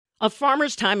A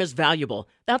farmer's time is valuable.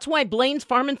 That's why Blaine's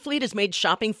Farm and Fleet has made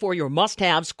shopping for your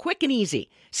must-haves quick and easy.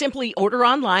 Simply order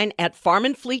online at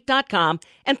farmandfleet.com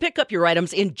and pick up your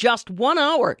items in just 1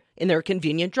 hour in their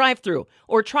convenient drive-thru.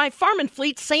 Or try Farm and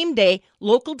Fleet's same-day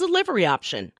local delivery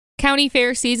option. County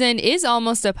fair season is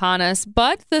almost upon us,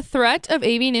 but the threat of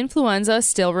avian influenza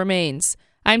still remains.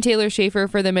 I'm Taylor Schaefer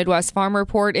for the Midwest Farm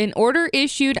Report. An order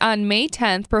issued on May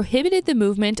 10th prohibited the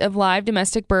movement of live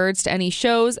domestic birds to any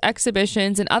shows,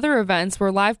 exhibitions, and other events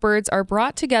where live birds are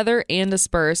brought together and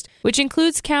dispersed, which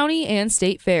includes county and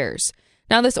state fairs.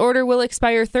 Now, this order will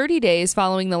expire 30 days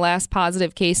following the last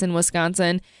positive case in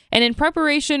Wisconsin. And in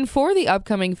preparation for the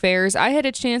upcoming fairs, I had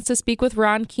a chance to speak with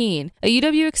Ron Keene, a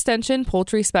UW Extension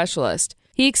poultry specialist.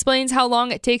 He explains how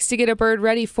long it takes to get a bird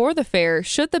ready for the fair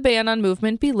should the ban on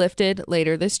movement be lifted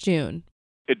later this June.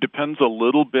 It depends a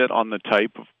little bit on the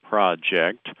type of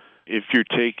project. If you're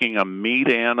taking a meat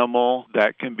animal,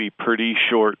 that can be pretty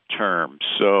short term.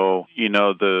 So,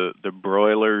 the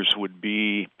broilers would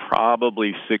be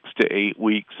probably 6 to 8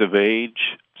 weeks of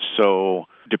age. So,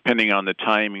 depending on the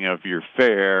timing of your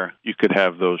fair, you could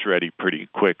have those ready pretty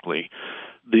quickly.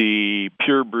 The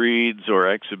pure breeds or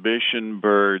exhibition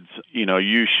birds,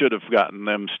 you should have gotten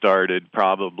them started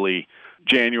probably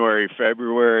January,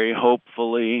 February,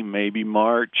 hopefully, maybe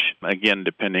March, again,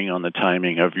 depending on the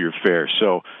timing of your fair.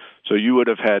 So you would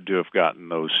have had to have gotten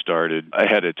those started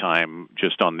ahead of time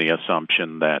just on the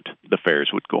assumption that the fairs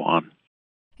would go on.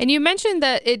 And you mentioned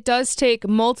that it does take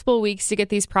multiple weeks to get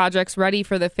these projects ready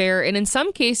for the fair, and in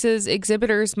some cases,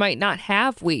 exhibitors might not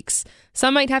have weeks.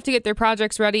 Some might have to get their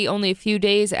projects ready only a few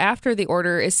days after the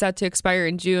order is set to expire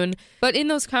in June. But in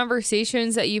those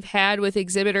conversations that you've had with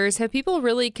exhibitors, have people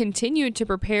really continued to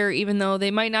prepare even though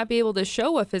they might not be able to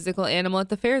show a physical animal at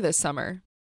the fair this summer?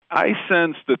 I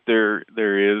sense that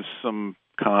there is some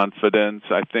confidence.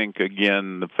 I think,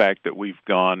 again, the fact that we've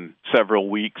gone several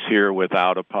weeks here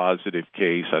without a positive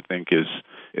case, I think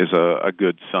is a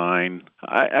good sign.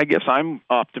 I guess I'm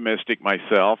optimistic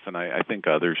myself, and I think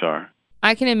others are.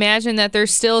 I can imagine that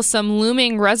there's still some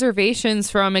looming reservations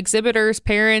from exhibitors,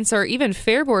 parents, or even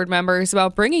fair board members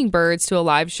about bringing birds to a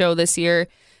live show this year.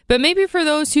 But maybe for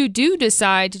those who do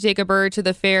decide to take a bird to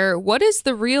the fair, what is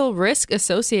the real risk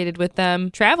associated with them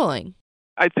traveling?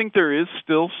 I think there is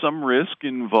still some risk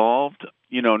involved.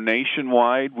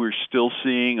 Nationwide, we're still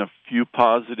seeing a few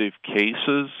positive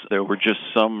cases. There were just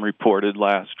some reported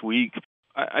last week.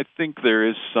 I think there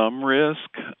is some risk.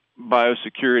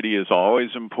 Biosecurity is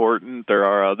always important. There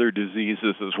are other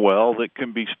diseases as well that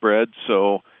can be spread.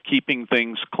 So keeping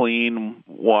things clean,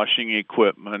 washing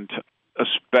equipment,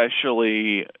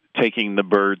 especially taking the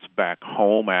birds back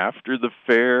home after the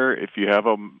fair. If you have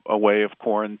a way of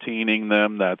quarantining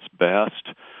them, that's best,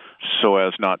 so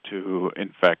as not to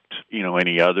infect,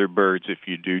 any other birds if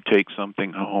you do take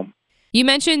something home. You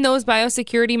mentioned those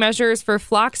biosecurity measures for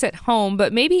flocks at home,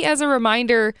 but maybe as a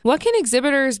reminder, what can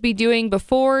exhibitors be doing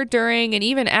before, during, and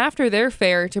even after their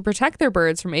fair to protect their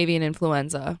birds from avian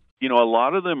influenza? A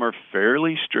lot of them are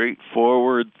fairly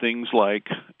straightforward. Things like,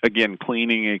 again,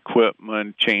 cleaning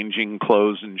equipment, changing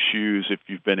clothes and shoes if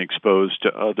you've been exposed to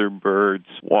other birds,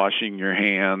 washing your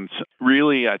hands.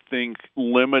 Really, I think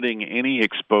limiting any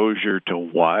exposure to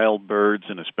wild birds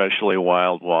and especially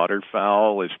wild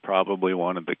waterfowl is probably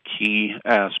one of the key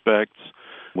aspects.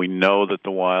 We know that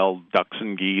the wild ducks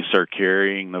and geese are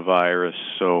carrying the virus,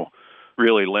 so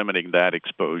really limiting that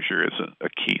exposure is a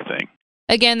key thing.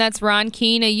 Again, that's Ron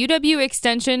Keene, a UW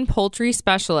Extension poultry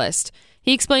specialist.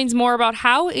 He explains more about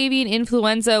how avian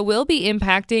influenza will be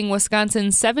impacting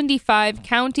Wisconsin's 75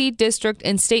 county, district,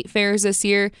 and state fairs this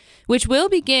year, which will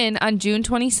begin on June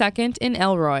 22nd in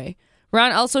Elroy.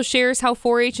 Ron also shares how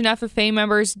 4-H and FFA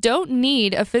members don't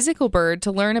need a physical bird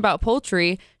to learn about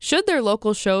poultry should their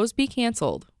local shows be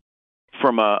canceled.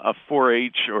 From a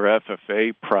 4-H or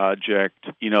FFA project,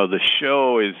 the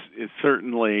show is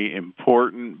certainly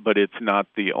important, but it's not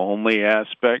the only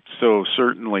aspect. So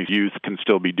certainly youth can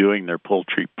still be doing their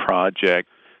poultry project.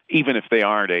 Even if they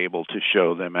aren't able to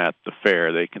show them at the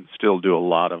fair, they can still do a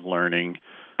lot of learning.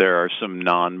 There are some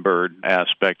non-bird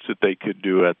aspects that they could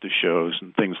do at the shows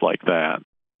and things like that.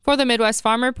 For the Midwest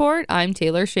Farm Report, I'm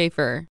Taylor Schaefer.